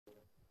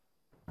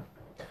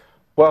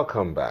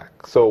Welcome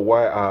back. So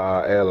why are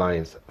our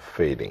airlines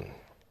failing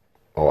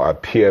or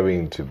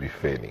appearing to be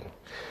failing?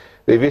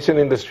 The aviation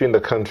industry in the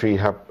country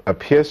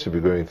appears to be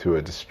going through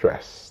a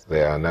distress.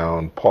 There are now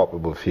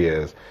unpalpable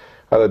fears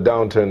that a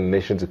downturn in the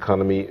nation's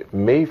economy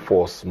may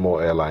force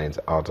more airlines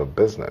out of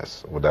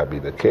business. Would that be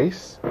the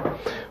case?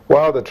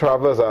 While the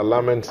travelers are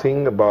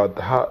lamenting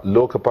about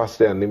low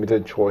capacity and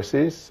limited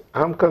choices,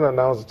 AMCON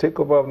announced the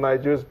takeover of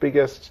Nigeria's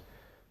biggest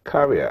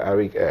carrier,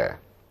 Arik Air.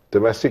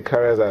 Domestic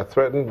carriers are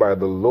threatened by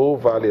the low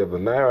value of the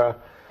naira.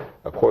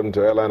 According to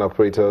airline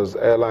operators,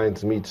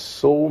 airlines meet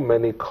so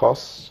many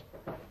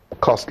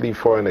costly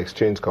foreign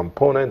exchange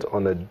components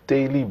on a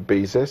daily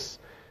basis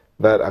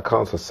that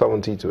accounts for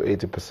 70 to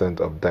 80%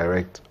 of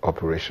direct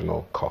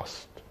operational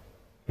cost.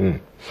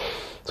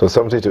 So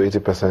 70 to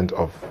 80%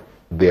 of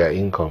their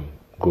income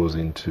goes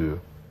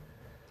into...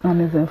 And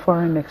is in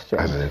foreign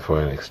exchange. And in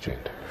foreign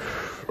exchange.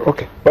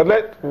 Okay, but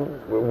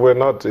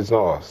it's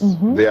not us.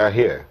 They are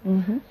here.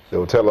 They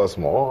will tell us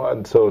more.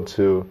 And so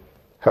to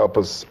help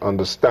us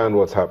understand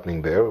what's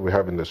happening there, we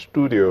have in the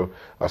studio,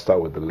 I'll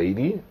start with the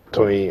lady,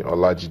 Toyin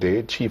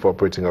Olajide, Chief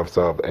Operating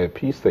Officer of Air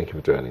Peace. Thank you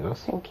for joining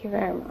us. Thank you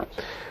very much.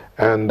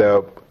 And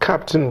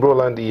Captain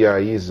Roland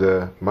Iyai is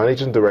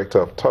Managing Director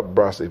of Top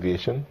Brass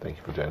Aviation. Thank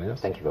you for joining us.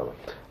 Thank you very much.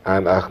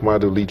 And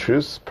Ahmadu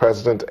Litrus,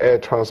 President, Air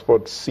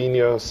Transport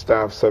Senior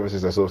Staff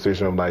Services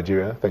Association of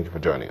Nigeria. Thank you for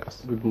joining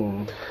us. Good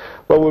morning.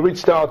 Well, we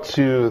reached out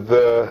to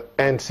the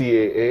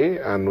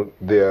NCAA, and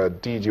their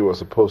DG was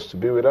supposed to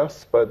be with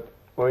us, but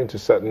owing to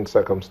certain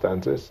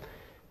circumstances,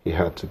 he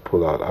had to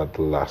pull out at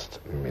the last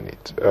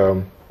minute.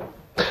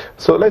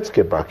 So let's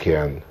get back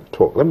here and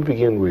talk. Let me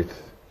begin with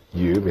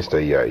you,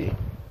 Mr. Iyai.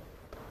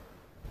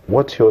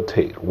 What's your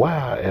take? Why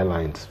are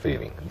airlines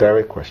failing?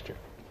 Direct question.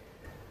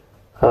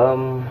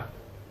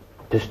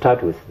 To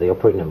start with, the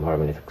operating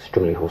environment is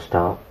extremely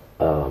hostile.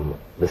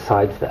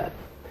 Besides that,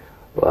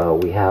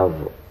 we have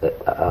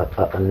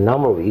a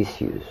number of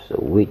issues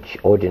which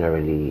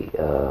ordinarily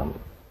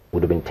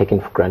would have been taken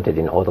for granted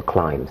in other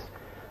climes,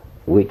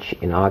 which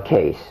in our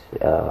case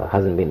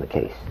hasn't been the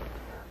case.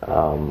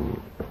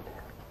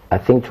 I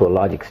think to a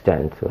large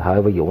extent,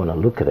 however you want to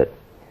look at it,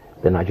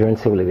 the Nigerian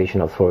Civil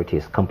Aviation Authority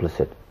is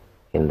complicit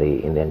in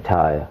the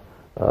entire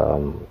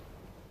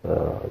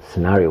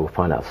scenario we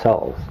find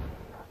ourselves.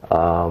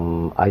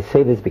 I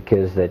say this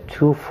because there are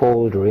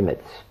twofold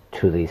remits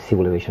to the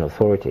Civil Aviation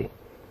Authority.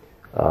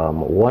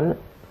 One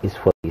is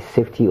for the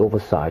safety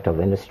oversight of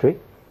industry,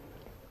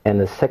 and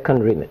the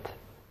second remit,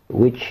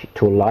 which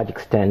to a large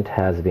extent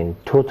has been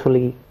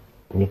totally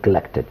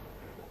neglected,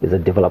 is the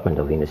development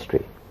of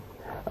industry.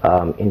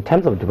 In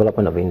terms of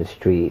development of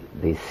industry,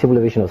 the Civil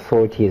Aviation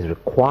Authority is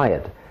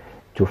required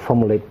to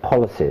formulate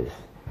policies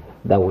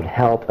that would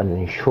help and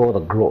ensure the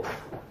growth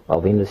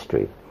of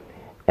industry.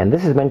 And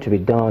this is meant to be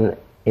done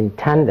in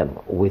tandem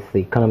with the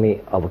economy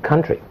of a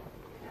country.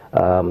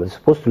 It's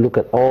supposed to look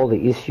at all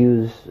the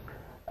issues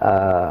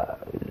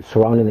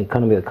surrounding the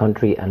economy of the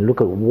country and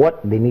look at what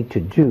they need to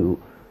do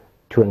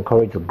to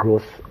encourage the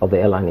growth of the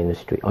airline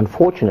industry.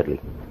 Unfortunately,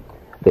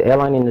 the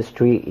airline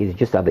industry is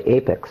just at the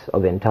apex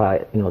of the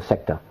entire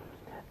sector.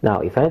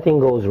 Now, if anything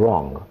goes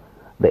wrong,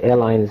 the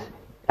airlines,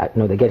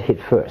 they get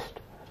hit first.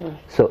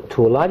 So,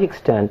 to a large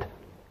extent,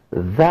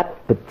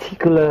 that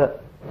particular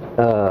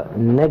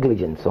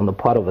negligence on the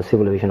part of a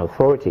Civil Aviation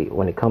Authority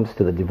when it comes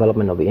to the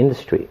development of the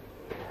industry,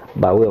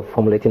 by way of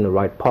formulating the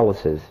right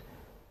policies,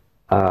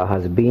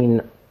 has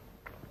been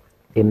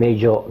a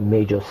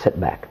major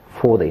setback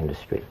for the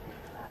industry.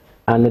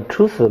 And the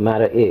truth of the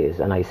matter is,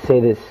 and I say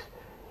this,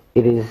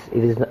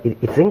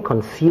 it's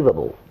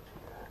inconceivable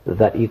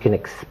that you can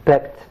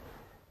expect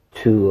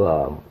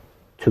to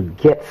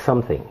get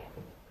something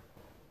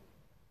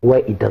where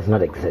it does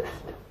not exist.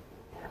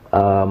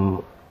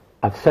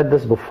 I've said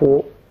this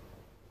before,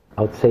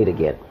 I would say it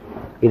again.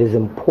 It is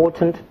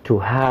important to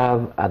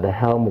have at the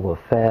helm of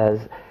affairs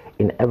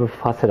in every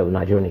facet of the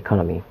Nigerian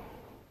economy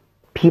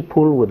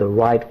people with the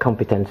right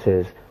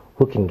competences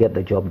who can get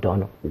the job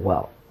done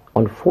well.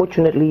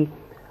 Unfortunately,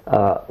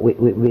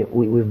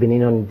 we've been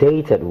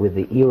inundated with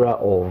the era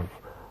of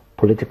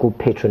political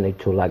patronage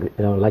to a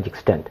large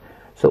extent.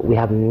 So we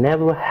have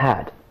never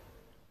had,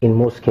 in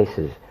most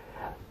cases,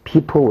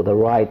 people with the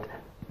right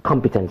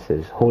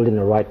competences holding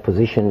the right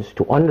positions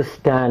to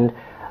understand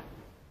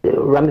the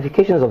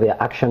ramifications of their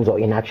actions or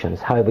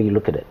inactions, however you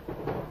look at it.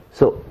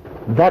 So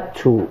that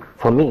too,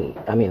 for me,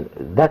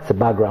 that's the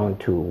background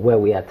to where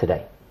we are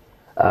today.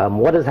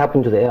 What has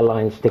happened to the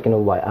airlines taken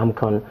over by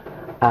AMCON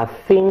are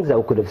things that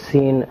we could have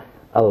seen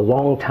a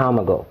long time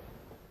ago,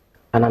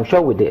 and I'm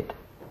sure we did.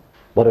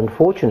 But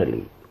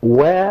unfortunately,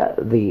 where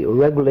the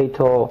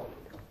regulator,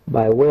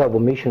 by way of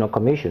omission or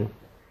commission,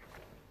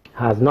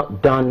 has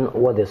not done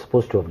what they're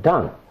supposed to have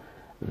done,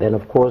 then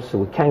of course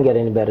we can't get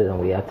any better than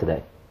we are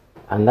today.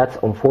 And that's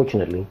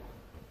unfortunately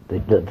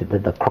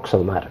the crux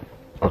of the matter.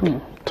 Okay,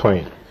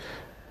 Toyin,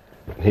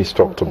 he's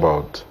talked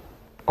about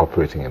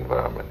operating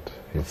environment.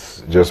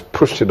 He's just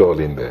pushed it all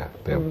in there,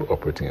 the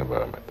operating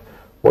environment.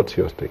 What's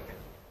your take?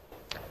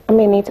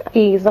 It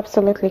is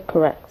absolutely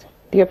correct.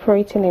 the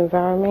operating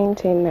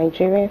environment in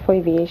Nigeria for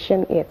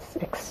aviation is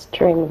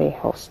extremely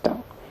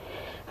hostile.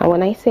 And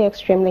when I say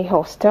extremely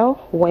hostile,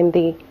 when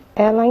the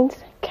airlines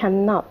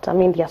cannot,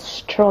 they are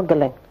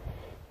struggling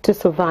to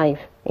survive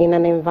in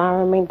an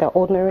environment that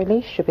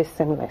ordinarily should be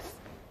seamless,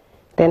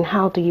 then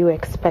how do you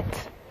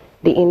expect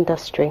the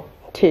industry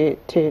to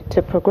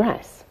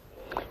progress?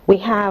 We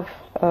have,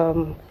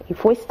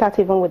 if we start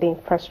even with the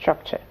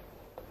infrastructure,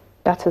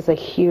 that is a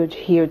huge,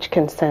 huge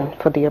concern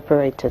for the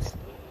operators.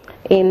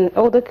 In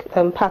other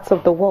parts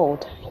of the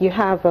world, you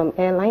have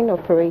airline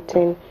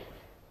operating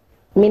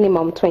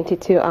minimum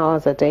 22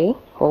 hours a day,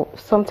 or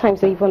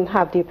sometimes they even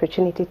have the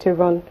opportunity to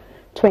run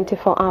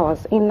 24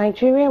 hours. In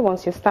Nigeria,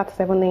 once you start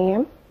 7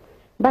 a.m.,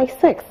 by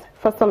 6,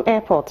 for some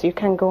airports, you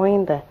can go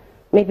in there.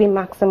 Maybe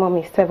maximum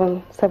is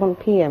 7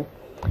 p.m.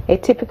 A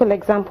typical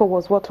example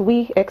was what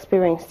we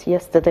experienced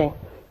yesterday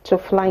to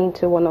fly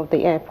into one of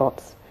the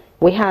airports.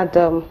 We had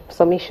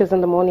some issues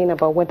in the morning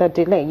about weather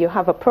delay. You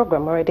have a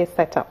program already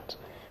set up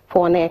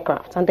for an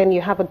aircraft, and then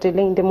you have a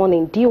delay in the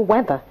morning due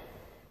weather.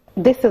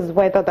 This is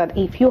weather that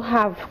if you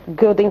have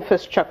good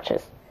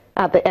infrastructures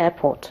at the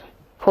airport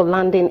for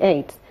landing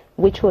aids,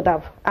 which would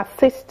have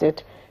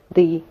assisted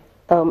the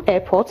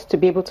airport to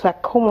be able to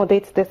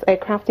accommodate this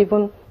aircraft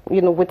even,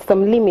 with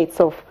some limits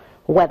of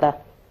weather.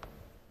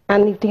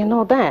 And if they're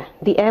not there,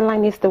 the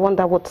airline is the one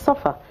that would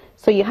suffer.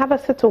 So you have a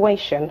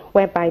situation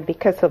whereby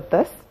because of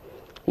this,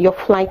 your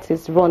flight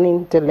is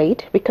running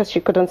delayed because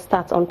you couldn't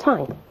start on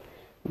time.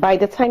 By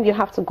the time you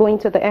have to go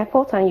into the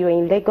airport and you're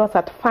in Lagos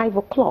at 5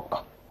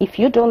 o'clock, if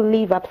you don't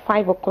leave at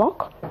 5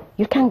 o'clock,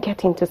 you can't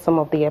get into some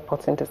of the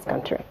airports in this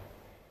country.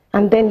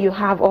 And then you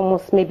have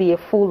almost maybe a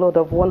full load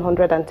of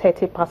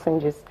 130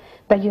 passengers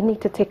that you need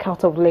to take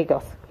out of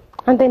Lagos.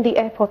 And then the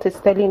airport is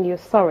telling you,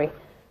 sorry,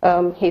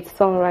 it's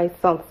sunrise,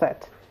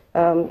 sunset.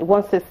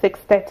 Once it's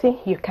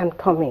 6:30, you can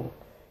come in.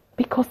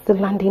 Because the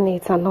landing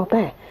aids are not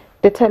there.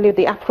 They tell you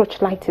the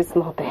approach light is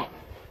not there.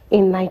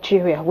 In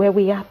Nigeria, where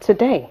we are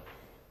today,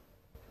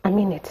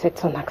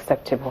 it's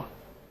unacceptable.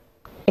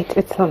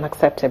 It's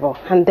unacceptable.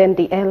 And then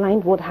the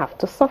airline would have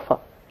to suffer.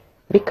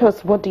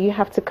 Because what do you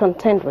have to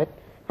contend with?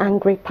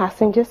 Angry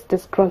passengers,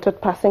 disgruntled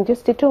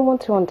passengers. They don't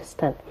want to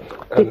understand.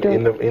 And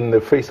in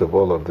the face of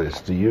all of this,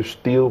 do you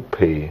still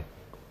pay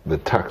the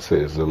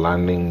taxes, the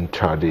landing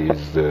charges,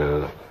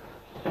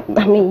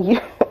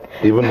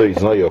 even though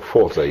it's not your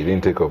fault that you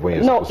didn't take off when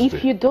you're supposed to? No,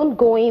 if you don't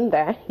go in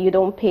there, you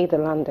don't pay the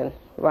landing,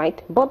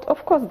 right? But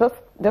of course,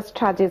 those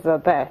charges are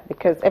there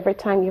because every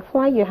time you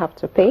fly, you have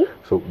to pay.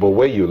 So, but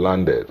where you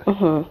landed,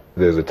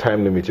 there's a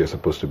time limit you're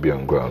supposed to be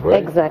on ground,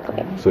 right?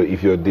 Exactly. So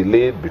if you're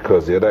delayed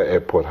because the other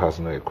airport has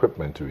no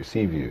equipment to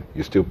receive you,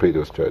 you still pay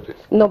those charges?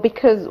 No,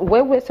 because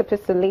where we're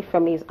supposed to leave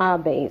from is our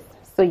base.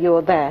 So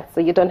you're there,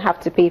 so you don't have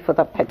to pay for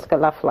that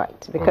particular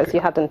flight because you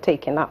hadn't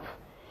taken off.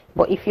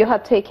 But if you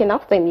had taken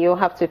off, then you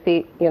have to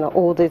pay,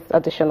 all these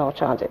additional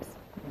charges.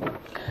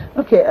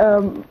 Okay,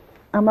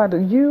 Amadu,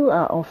 you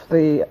are of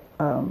the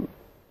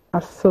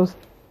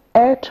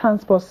Air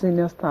Transport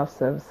Senior Staff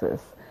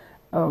Services.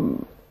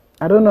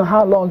 I don't know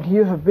how long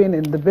you have been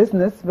in the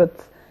business, but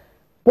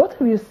what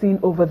have you seen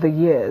over the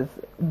years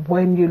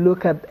when you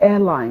look at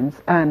airlines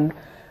and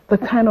the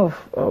kind of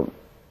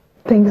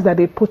things that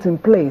they put in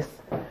place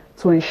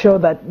to ensure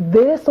that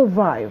they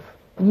survive?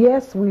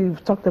 Yes,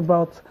 we've talked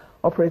about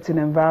operating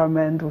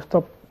environment, we've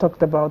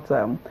talked about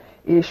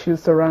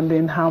issues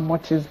surrounding how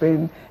much is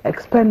being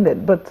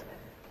expended, but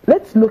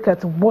let's look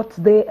at what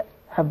they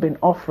have been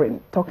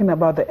offering, talking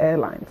about the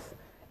airlines.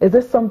 Is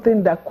this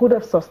something that could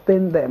have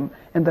sustained them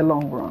in the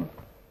long run?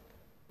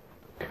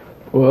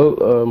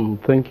 Well,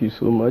 thank you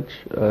so much.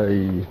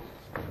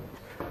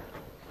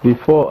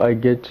 Before I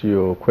get to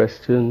your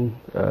question,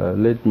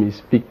 let me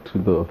speak to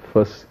the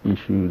first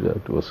issue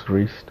that was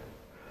raised.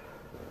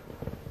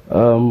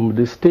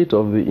 The state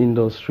of the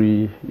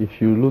industry, if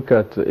you look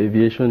at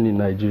aviation in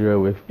Nigeria,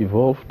 we've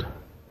evolved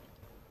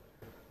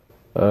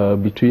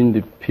between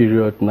the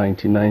period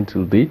 99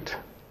 till date.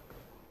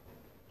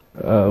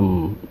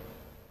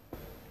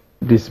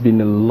 There's been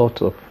a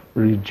lot of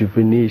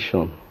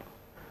rejuvenation,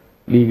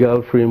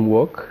 legal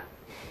framework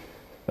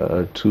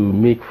to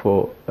make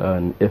for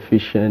an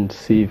efficient,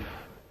 safe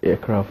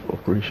aircraft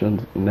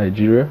operations in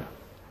Nigeria.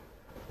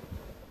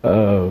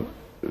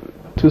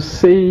 To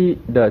say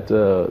that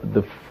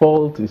the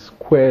fault is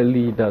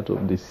squarely that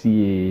of the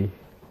CAA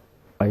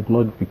might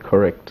not be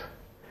correct,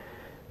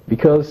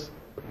 because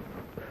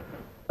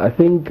I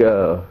think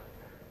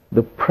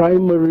the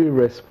primary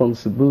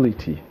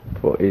responsibility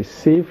for a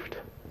safe,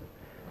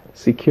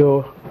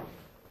 secure,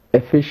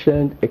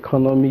 efficient,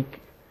 economic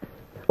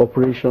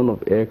operation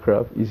of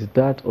aircraft is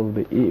that of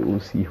the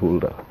AOC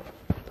holder.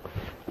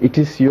 It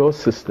is your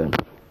system.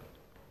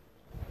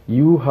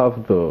 You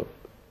have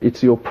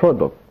it's your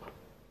product.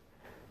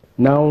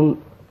 Now,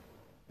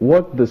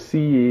 what the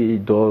CAA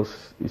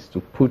does is to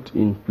put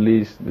in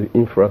place the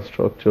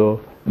infrastructure,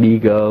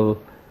 legal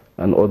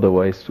and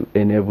otherwise, to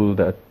enable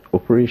that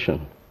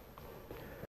operation.